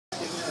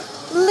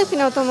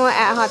Lupinotomo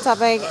at Hot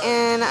Topic,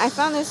 and I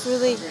found this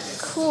really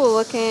cool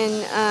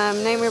looking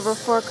Nightmare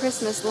Before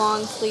Christmas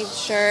long sleeve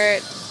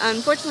shirt.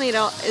 Unfortunately, it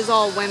is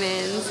all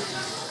women's.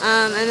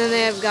 And then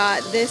they've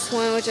got this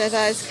one, which I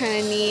thought is kind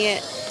of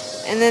neat.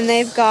 And then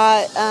they've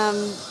got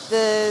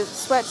the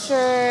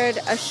sweatshirt,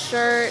 a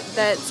shirt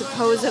that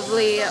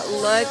supposedly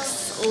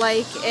looks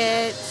like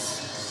it's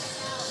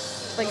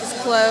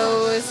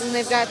clothes, and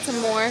they've got some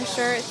more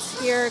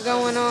shirts here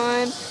going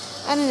on.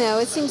 I don't know,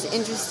 it seems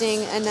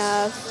interesting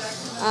enough.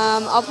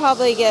 I'll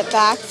probably get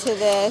back to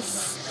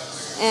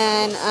this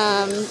and,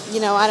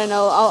 I don't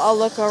know, I'll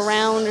look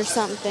around or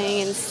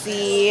something and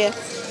see.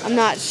 I'm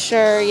not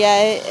sure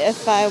yet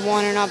if I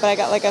want or not, but I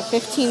got like a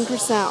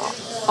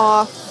 15%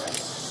 off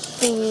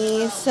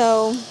thingy,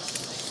 so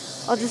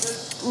I'll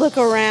just look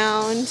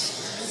around.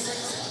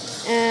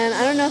 And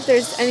I don't know if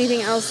there's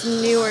anything else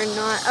new or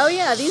not. Oh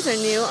yeah, these are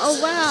new.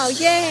 Oh wow,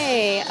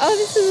 yay! Oh,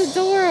 this is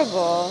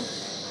adorable.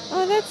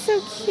 Oh, that's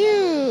so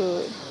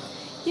cute.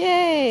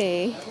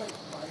 Yay.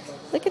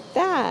 Look at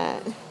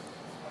that.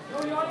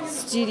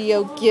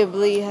 Studio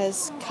Ghibli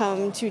has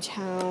come to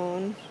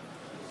town.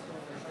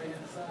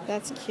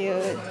 That's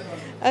cute.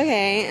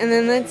 Okay, and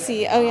then let's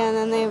see. Oh yeah, and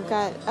then they've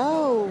got,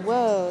 oh,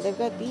 whoa, they've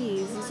got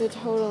these. These are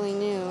totally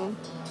new.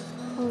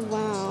 Oh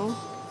wow.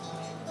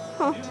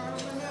 Huh.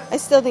 I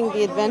still think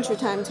the Adventure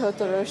Time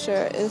Totoro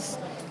shirt is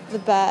the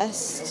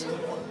best.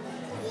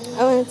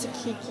 Oh, and it's a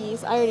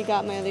Kiki's. I already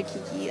got my other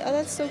Kiki. Oh,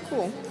 that's so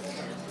cool.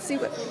 Let's see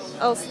what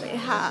else they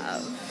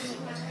have.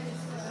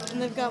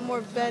 And they've got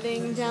more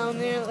bedding down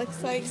there, it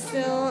looks like,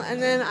 still.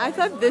 And then I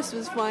thought this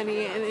was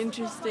funny and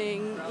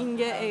interesting. You can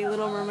get a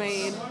Little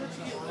Mermaid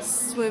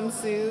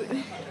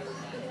swimsuit.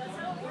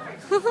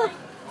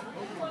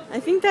 I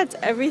think that's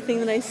everything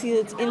that I see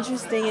that's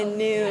interesting and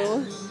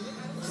new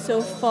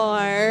so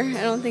far.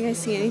 I don't think I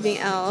see anything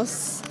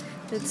else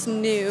that's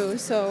new.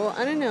 So,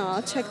 I don't know.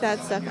 I'll check that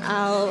stuff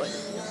out.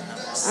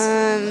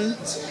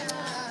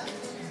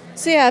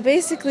 So yeah,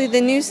 basically the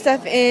new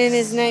stuff in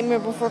is Nightmare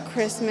Before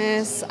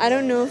Christmas. I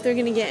don't know if they're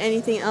going to get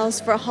anything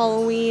else for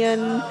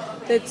Halloween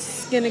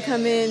that's going to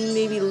come in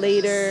maybe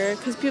later,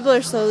 because people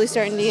are slowly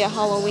starting to get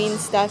Halloween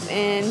stuff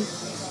in.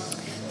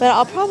 But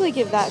I'll probably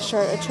give that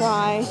shirt a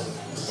try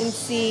and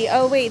see.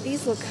 Oh wait,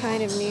 these look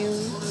kind of new.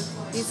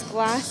 These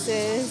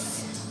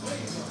glasses.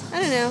 I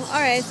don't know.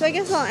 Alright, so I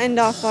guess I'll end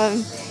off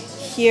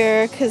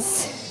here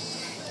because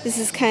this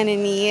is kind of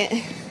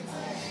neat.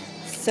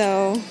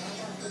 So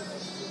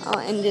I'll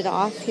end it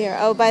off here.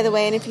 Oh, by the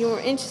way, and if you were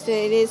interested,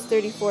 it is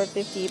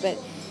 $34.50, but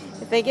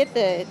if I get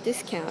the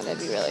discount, that'd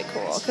be really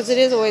cool, because it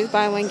is always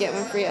buy one, get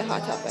one free at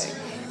Hot Topic.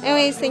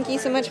 Anyways, thank you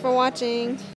so much for watching.